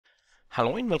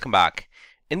Hello and welcome back.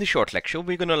 In this short lecture,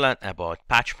 we're going to learn about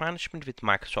patch management with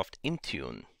Microsoft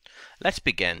Intune. Let's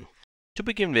begin. To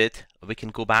begin with, we can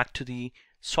go back to the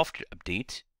software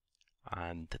update,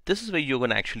 and this is where you're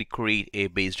going to actually create a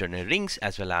based on a rings,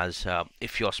 as well as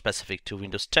if you're specific to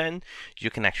Windows 10, you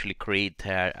can actually create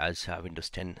there as Windows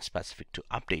 10 specific to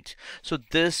updates. So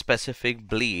this specific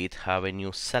blade, when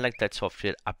you select that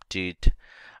software update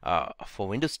for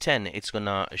Windows 10, it's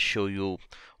gonna show you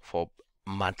for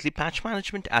monthly patch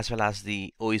management as well as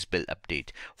the OS build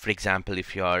update. For example,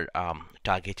 if you're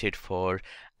targeted for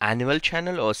annual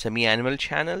channel or semi-annual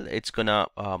channel, it's gonna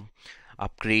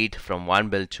upgrade from one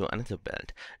build to another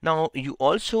build. Now you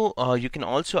can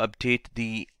also update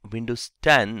the Windows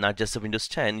 10, not just the Windows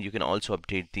 10. You can also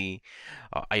update the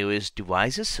iOS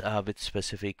devices with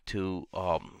specific to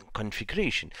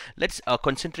configuration. Let's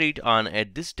concentrate on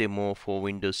at this demo for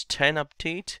Windows 10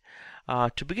 update.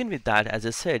 To begin with that, as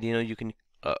I said, you can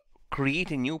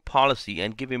create a new policy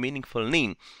and give a meaningful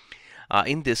name.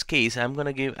 In this case, I'm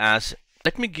gonna give as,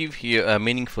 let me give here a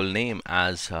meaningful name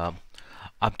as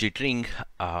update ring,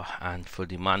 and for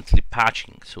the monthly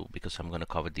patching, so because I'm going to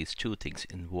cover these two things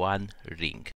in one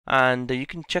ring. And you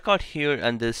can check out here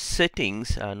and the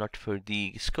settings, not for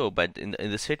the scope, but in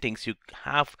the settings you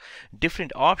have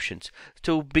different options.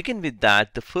 To begin with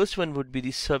that, the first one would be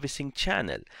the servicing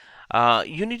channel.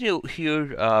 You need to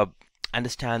here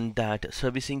understand that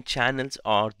servicing channels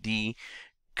are the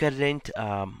current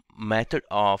method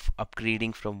of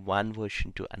upgrading from one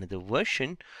version to another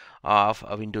version of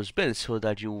a Windows build, so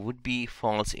that you would be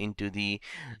falls into the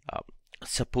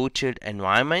supported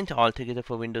environment altogether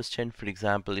for Windows 10. For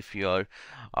example, if you're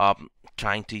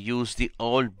trying to use the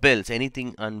old builds,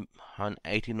 anything on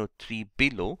 1803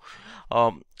 below,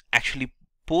 actually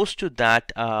post to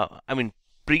that,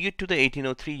 prior to the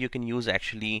 1803, you can use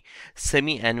actually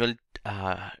semi-annual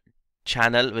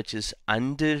channel, which is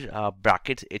under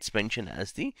brackets, it's mentioned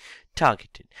as the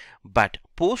targeted, but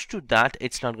post to that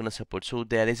it's not going to support. So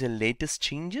there is a latest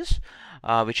changes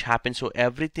which happen, so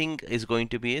everything is going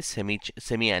to be a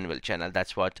semi-annual channel.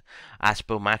 That's what as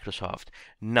per Microsoft.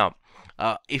 Now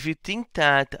if you think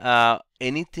that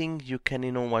anything you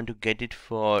can want to get it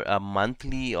for a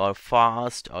monthly or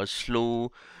fast or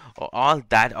slow, or all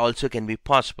that also can be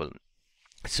possible.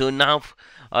 So now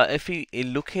if we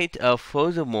look at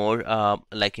furthermore,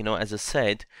 as I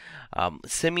said,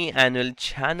 semi-annual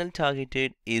channel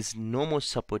targeted is no more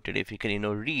supported. If you can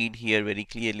read here very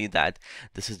clearly that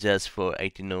this is just for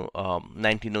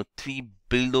 1903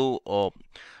 below or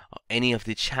any of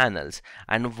the channels.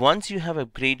 And once you have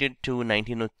upgraded to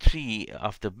 1903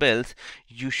 of the builds,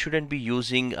 you shouldn't be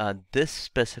using this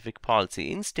specific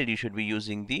policy. Instead, you should be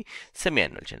using the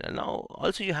semi-annual channel. Now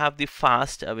also you have the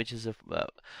fast, which is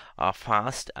a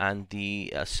fast, and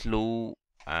the slow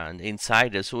and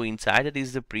insider. So insider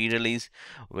is the pre-release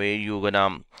where you're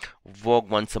gonna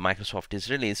work once the Microsoft is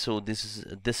released. So this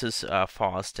is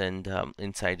fast, and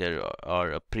insider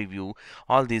or a preview.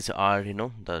 All these are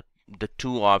the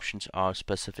two options are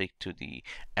specific to the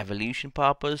evaluation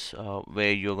purpose,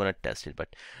 where you're going to test it.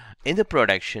 But in the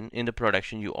production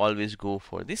you always go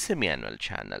for the semi-annual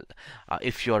channel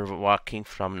if you're working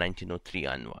from 1903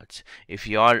 onwards. If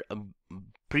you are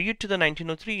prior to the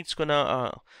 1903, it's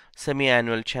gonna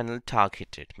semi-annual channel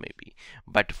targeted maybe,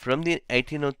 but from the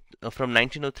from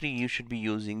 1903 you should be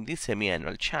using the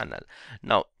semi-annual channel.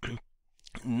 Now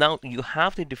now you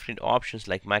have the different options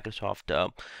like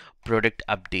Microsoft product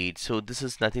update. So this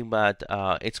is nothing but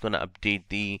it's going to update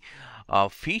the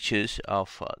features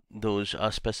of those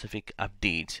specific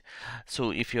updates.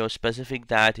 So if you're specific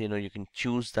that you can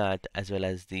choose that, as well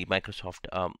as the Microsoft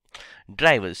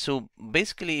drivers. So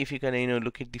basically, if you can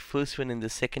look at the first one and the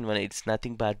second one, it's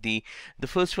nothing but the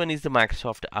first one is the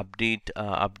Microsoft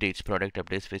updates, product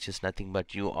updates, which is nothing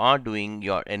but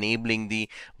you're enabling the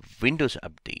Windows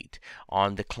update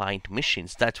on the client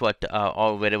machines. That's what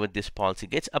or wherever this policy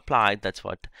gets applied, that's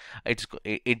what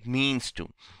it means to.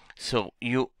 So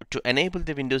to enable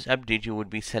the Windows update, you would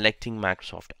be selecting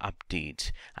Microsoft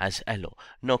updates as allow.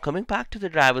 Now coming back to the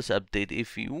drivers update,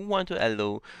 if you want to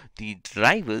allow the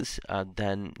drivers,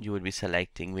 then you would be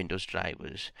selecting Windows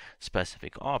drivers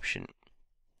specific option.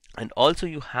 And also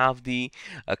you have the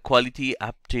quality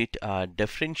update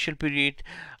differential period,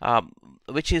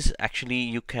 which is actually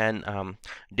you can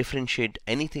differentiate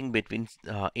anything between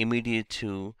immediate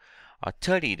to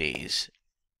 30 days.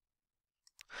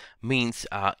 Means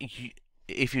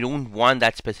if you don't want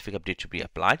that specific update to be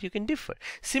applied, you can differ.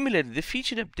 Similarly, the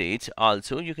feature updates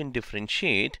also you can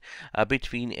differentiate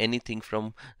between anything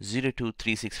from 0 to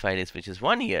 365 days, which is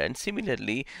 1 year. And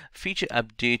similarly, feature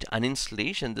update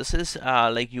uninstallation, this is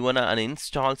like you want to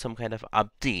uninstall some kind of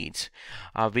updates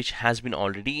which has been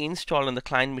already installed on the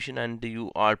client machine and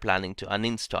you are planning to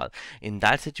uninstall. In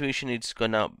that situation, it's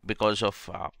gonna because of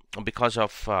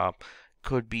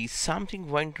could be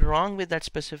something went wrong with that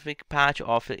specific patch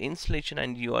of the installation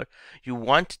and you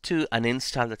want to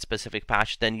uninstall that specific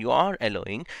patch, then you are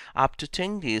allowing up to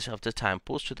 10 days of the time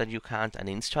post so that you can't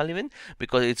uninstall even,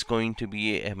 because it's going to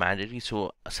be a mandatory.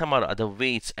 So some or other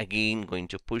way it's again going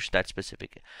to push that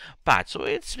specific patch. So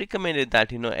it's recommended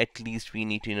that at least we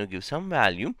need to give some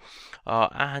value.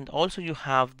 And also you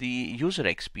have the user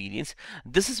experience.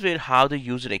 This is where how the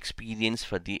user experience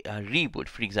for the reboot,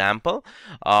 for example,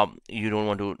 you don't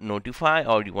want to notify,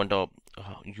 or you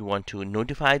want to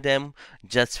notify them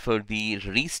just for the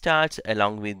restarts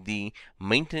along with the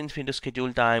maintenance window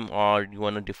schedule time, or you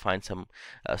want to define some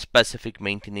specific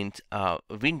maintenance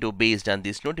window based on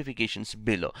these notifications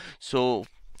below. So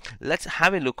let's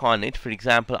have a look on it. For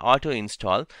example, auto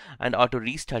install and auto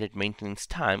restart at maintenance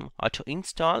time, auto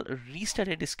install, restart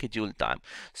at scheduled time.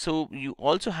 So you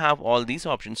also have all these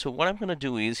options. So what I'm going to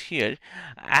do is here,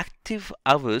 active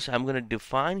hours, I'm going to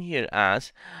define here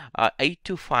as 8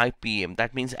 to 5 p.m.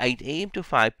 That means 8 a.m. to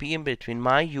 5 p.m. between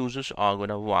my users are going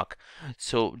to work.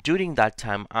 So during that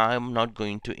time, I'm not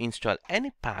going to install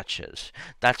any patches.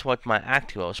 That's what my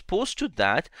active hours. Post to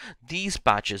that, these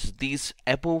patches, these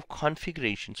above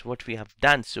configurations, what we have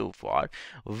done so far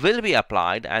will be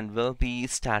applied and will be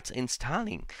starts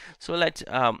installing. So let's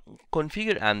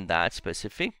configure and that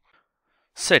specific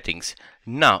settings.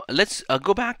 Now let's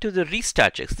go back to the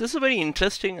restart checks. This is a very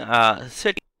interesting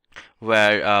setting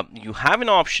where you have an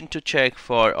option to check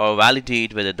for or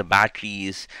validate whether the battery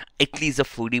is at least a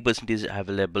 40% is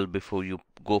available before you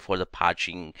go for the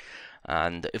patching.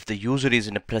 And if the user is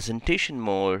in a presentation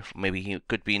mode, maybe he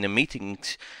could be in a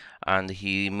meetings and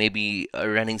he may be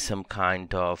running some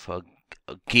kind of a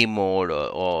game mode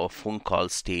or phone call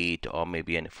state, or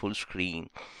maybe in a full screen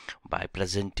by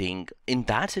presenting. In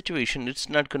that situation, it's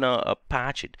not gonna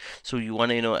patch it. So you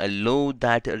want to allow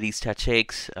that restart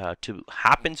checks to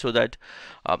happen, so that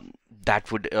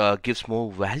that would gives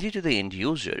more value to the end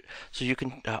user. So you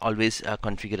can always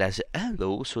configure as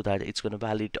allow, so that it's going to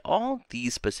validate all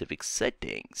these specific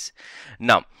settings.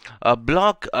 Now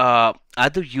block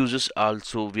other users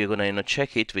also, we're going to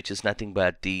check it, which is nothing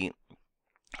but the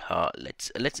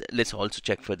let's also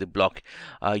check for the block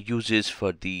users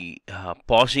for the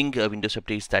pausing Windows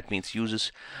updates. That means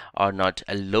users are not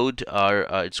allowed, or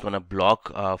it's gonna block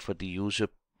for the users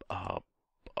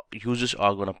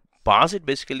are gonna pause it.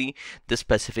 Basically, the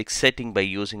specific setting by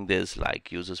using this,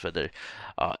 like users, whether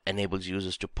enables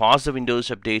users to pause the Windows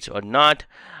updates or not.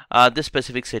 This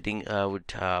specific setting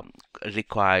would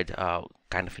require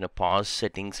kind of pause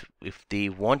settings if they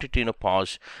wanted to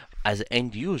pause as an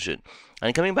end user.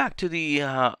 And coming back to the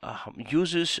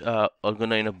users are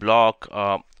gonna block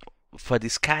for the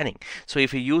scanning. So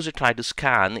if a user try to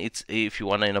scan, if you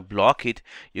want to block it,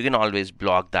 you can always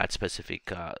block that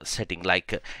specific setting.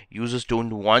 Like users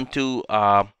don't want to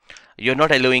you're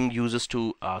not allowing users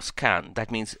to scan.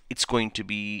 That means it's going to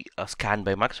be scanned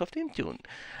by Microsoft Intune.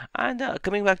 And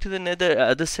coming back to the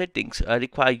other settings,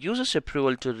 require users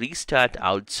approval to restart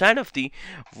outside of the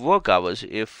work hours.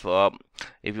 If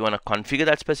you want to configure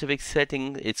that specific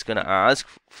setting, it's going to ask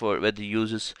for whether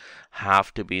users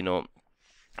have to be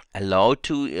allowed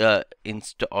to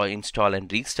install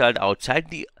and restart outside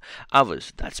the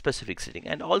hours, that specific setting.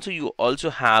 And also you also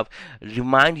have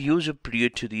remind user prior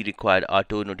to the required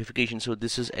auto notification. So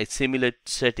this is a similar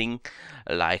setting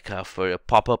like for a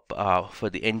pop-up for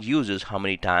the end users, how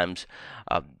many times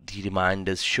the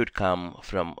reminders should come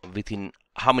from within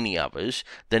how many hours,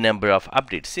 the number of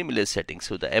updates, similar settings.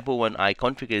 So the above one I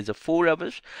configure is a 4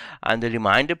 hours, and the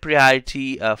reminder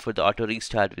priority for the auto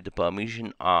restart with the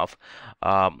permission of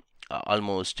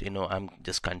almost I'm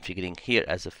just configuring here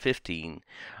as a 15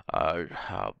 or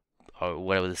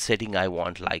whatever the setting I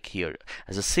want, like here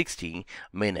as a 60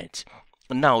 minutes.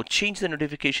 Now change the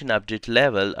notification update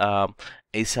level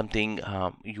is something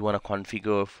you want to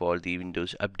configure for the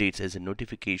Windows updates as a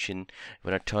notification.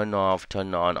 You want to turn off,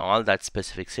 turn on, all that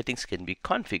specific settings can be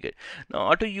configured.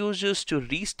 Now auto users to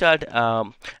restart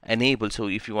enable. So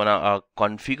if you want to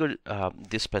configure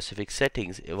this specific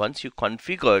settings, once you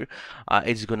configure,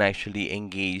 it's going to actually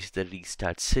engage the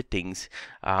restart settings.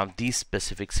 These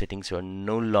specific settings are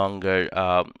no longer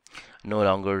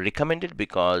recommended,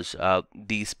 because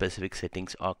these specific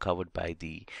settings are covered by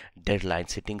the deadline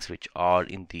settings, which are or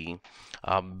in the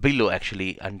below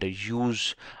actually under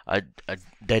use a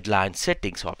deadline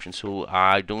settings option. So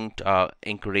I don't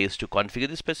encourage to configure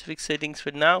the specific settings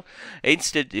for now.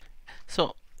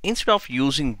 So instead of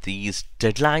using these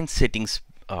deadline settings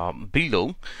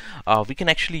below, we can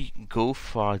actually go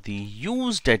for the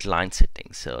use deadline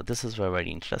settings. So this is where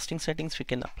very interesting settings we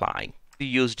can apply. The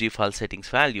use default settings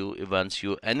value, once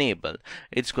you enable,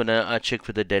 it's gonna check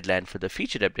for the deadline for the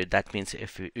feature update. That means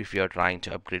if you're trying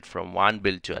to upgrade from one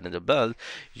build to another build,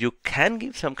 you can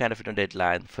give some kind of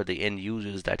deadline for the end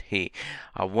users that hey,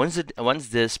 once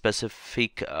this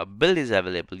specific build is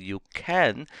available, you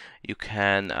can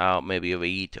maybe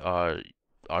wait, or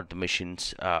the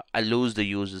machines allows the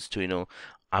users to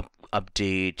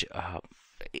update.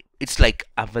 It's like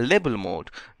available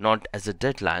mode, not as a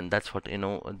deadline. That's what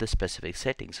the specific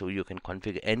setting. So you can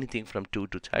configure anything from 2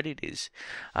 to 30 days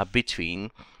between.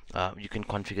 You can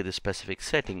configure the specific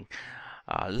setting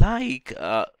like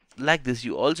this.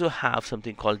 You also have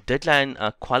something called deadline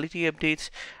quality updates.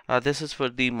 This is for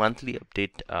the monthly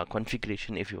update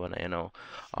configuration. If you want to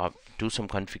do some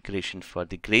configuration for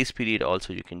the grace period,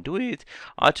 also you can do it.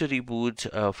 Auto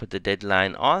reboot for the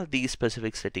deadline. All these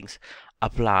specific settings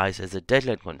applies as a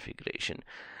deadline configuration.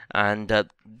 And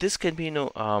this can be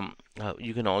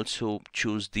you can also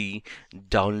choose the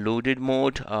downloaded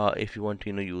mode if you want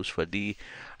to use for the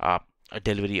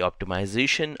delivery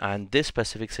optimization, and this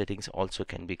specific settings also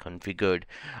can be configured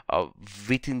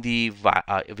within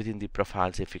the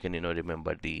profiles. If you can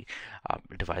remember, the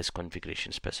device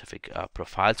configuration specific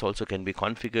profiles also can be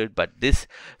configured. But this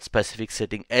specific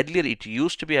setting, earlier it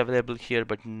used to be available here,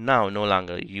 but now no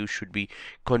longer. You should be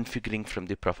configuring from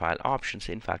the profile options.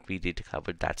 In fact, we did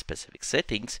cover that specific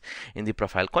settings in the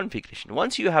profile configuration.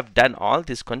 Once you have done all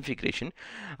this configuration,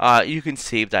 you can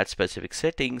save that specific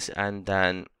settings, and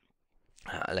then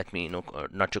let me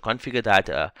not to configure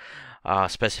that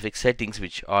specific settings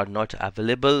which are not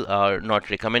available or not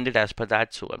recommended as per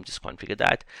that. So I'm just configure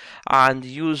that, and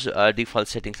use default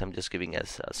settings. I'm just giving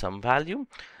as some value,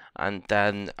 and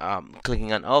then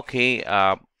clicking on OK,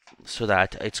 so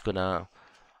that it's gonna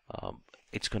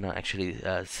actually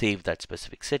save that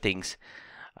specific settings.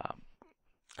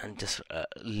 And just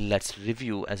let's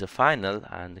review as a final,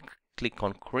 and click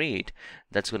on create.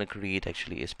 That's going to create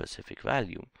actually a specific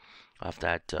value of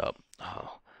that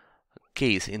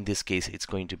case. In this case, it's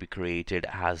going to be created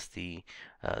as the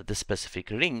specific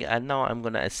ring. And now I'm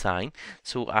going to assign.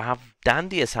 So I have done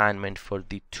the assignment for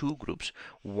the two groups.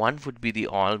 One would be the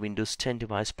all Windows 10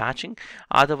 device patching,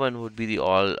 other one would be the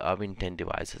all Win 10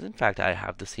 devices. In fact, I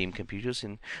have the same computers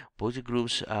in both the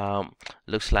groups,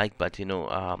 looks like, but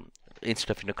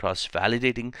instead of cross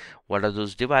validating what are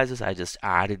those devices, I just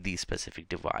added these specific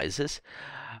devices.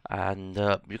 And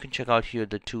you can check out here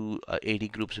the two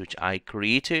AD groups which I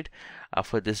created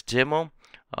for this demo,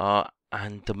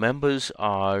 and the members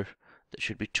are, there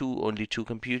should be only two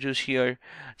computers here,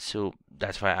 so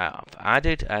that's why I've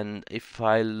added. And if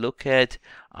I look at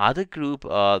other group,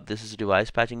 this is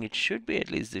device patching, it should be at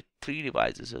least the 3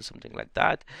 devices or something like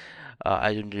that.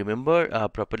 I don't remember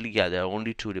properly. Yeah, there are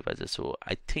only 2 devices, so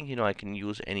I think I can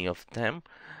use any of them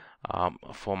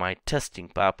for my testing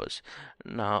purpose.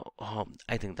 Now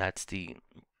I think that's the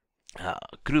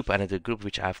another group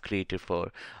which I've created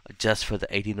for just for the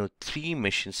 1803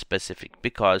 mission specific,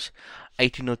 because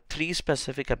 1803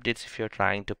 specific updates, if you're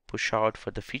trying to push out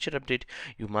for the feature update,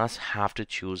 you must have to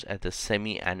choose at the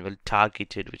semi-annual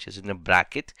targeted, which is in a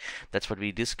bracket. That's what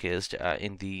we discussed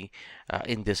in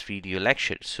this video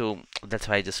lecture. So that's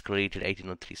why I just created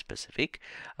 1803 specific,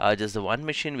 just the one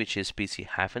mission which is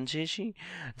PC-JG.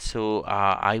 So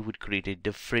I would create a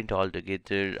different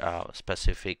altogether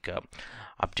specific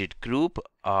update group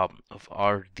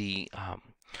or the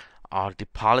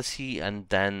policy, and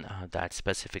then that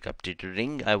specific update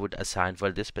ring I would assign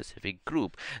for this specific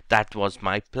group. That was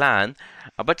my plan,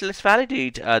 but let's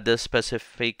validate the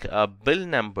specific build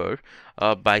number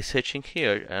by searching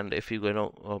here. And if you're going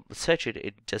to search it,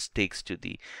 it just takes to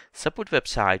the support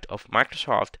website of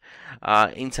Microsoft.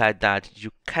 Inside that,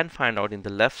 you can find out in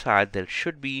the left side there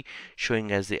should be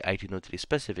showing as the 1803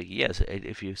 specific. Yes,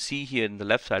 if you see here in the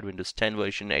left side, Windows 10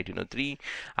 version 1803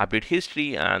 update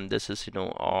history, and this is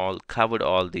all covered,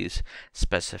 all these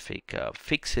specific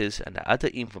fixes and other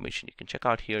information you can check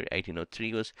out here.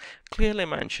 1803 was clearly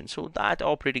mentioned. So that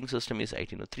operating system is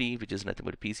 1803, which is nothing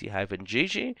but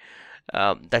PC-JG.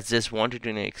 That's just wanted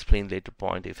to explain later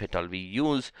point. If at all we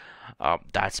use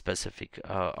that specific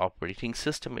operating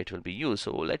system, it will be used.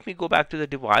 So let me go back to the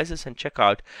devices and check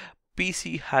out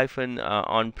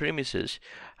PC-on premises.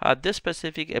 This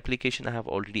specific application I have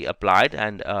already applied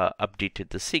and updated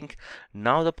the sync.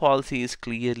 Now the policy is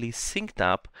clearly synced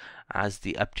up, as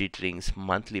the update rings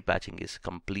monthly patching is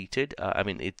completed. I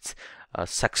mean, it's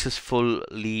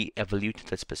successfully evaluated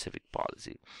that specific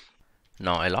policy.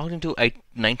 Now I logged into a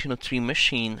 1903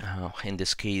 machine in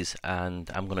this case, and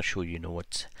I'm going to show you,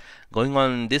 what's going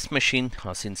on in this machine.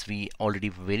 Since we already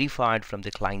verified from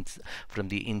the clients, from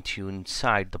the Intune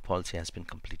side, the policy has been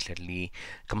completely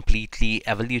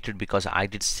evaluated, because I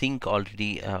did sync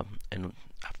already, and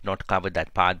I've not covered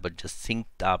that part, but just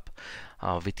synced up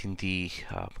within the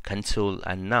console.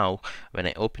 And now when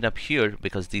I open up here,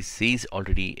 because this is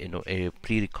already a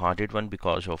pre-recorded one,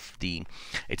 because of the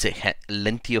it's a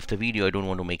lengthy of the video, I don't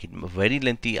want to make it very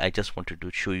lengthy. I just wanted to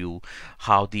show you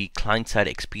how the client side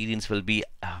experience will be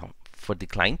for the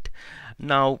client.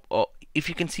 Now if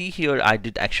you can see here, I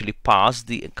did actually pass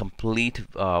the complete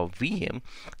VM,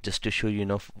 just to show you,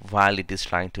 while it is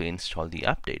trying to install the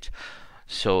updates.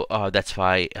 So that's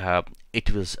why it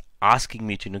was asking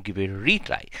me to give a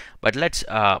retry. But let's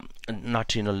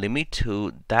not limit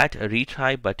to that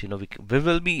retry, but we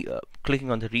will be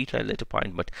clicking on the retry later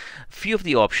point. But few of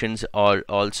the options are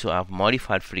also I've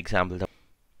modified. For example,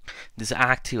 this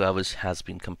active hours has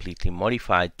been completely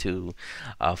modified to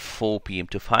 4 p.m.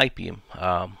 to 5 p.m.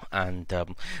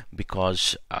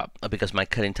 Because my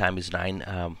current time is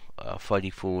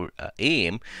 9:44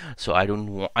 a.m. so I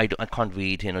can't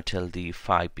wait till the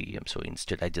 5 p.m. So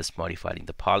instead I just modified in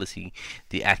the policy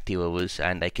the active hours,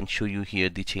 and I can show you here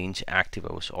the change active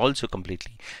hours also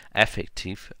completely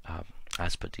effective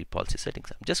as per the policy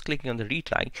settings. I'm just clicking on the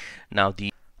retry. Now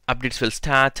the updates will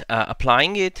start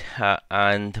applying it,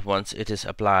 and once it is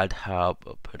applied,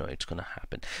 it's gonna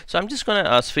happen. So I'm just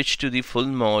gonna switch to the full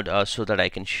mode so that I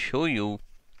can show you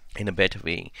in a better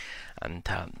way, and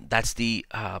that's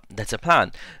a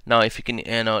plan. Now if you can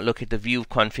look at the view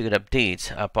configured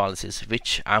updates policies,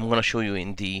 which I'm gonna show you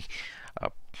in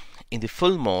the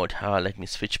full mode. Let me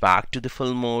switch back to the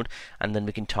full mode, and then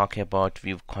we can talk about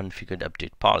view configured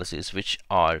update policies, which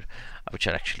are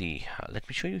actually let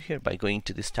me show you here by going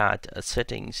to the start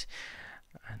settings,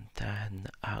 and then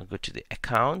go to the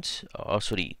accounts, or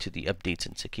sorry, to the updates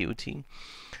and security,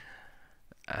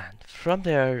 and from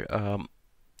there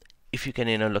if you can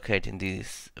look at in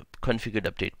these configured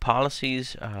update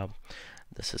policies,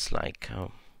 this is like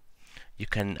you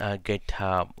can get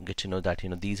to know that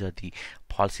these are the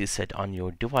policies set on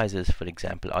your devices. For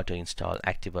example, auto install,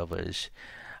 active hours,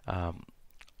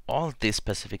 all these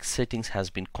specific settings has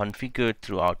been configured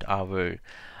throughout our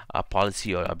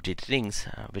policy or update rings,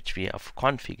 which we have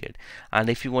configured. And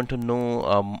if you want to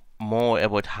know more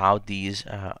about how these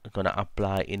are gonna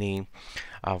apply in a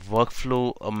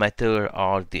workflow method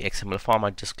or the XML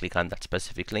format, just click on that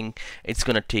specific link. It's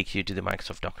gonna take you to the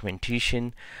Microsoft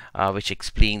documentation, which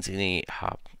explains in a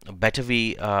better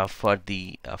way for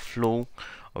the flow,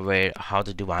 where how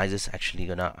the device is actually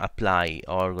gonna apply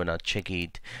or gonna check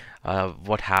it,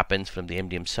 what happens from the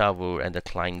MDM server and the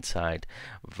client side,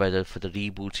 whether for the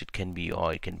reboots it can be,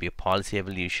 or it can be a policy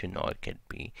evolution, or it can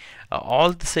be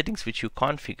all the settings which you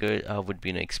configure would be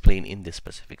explained in this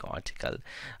specific article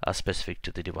specific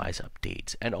to the device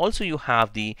updates. And also you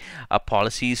have the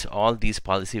policies. All these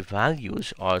policy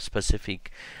values are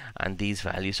specific, and these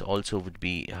values also would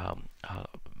be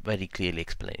very clearly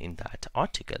explained in that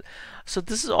article. So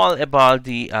this is all about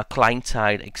the client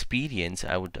side experience.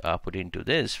 I would put into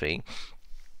this way.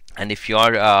 And if you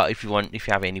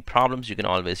have any problems, you can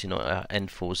always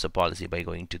enforce the policy by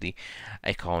going to the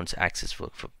accounts access for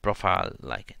profile,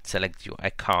 like select your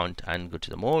account and go to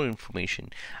the more information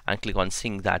and click on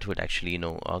sync. That would actually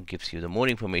gives you the more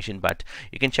information. But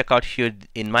you can check out here.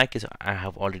 In my case, I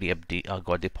have already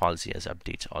got the policy as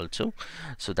updates also,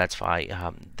 so that's why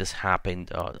this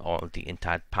happened. All the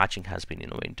entire patching has been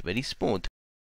went very smooth.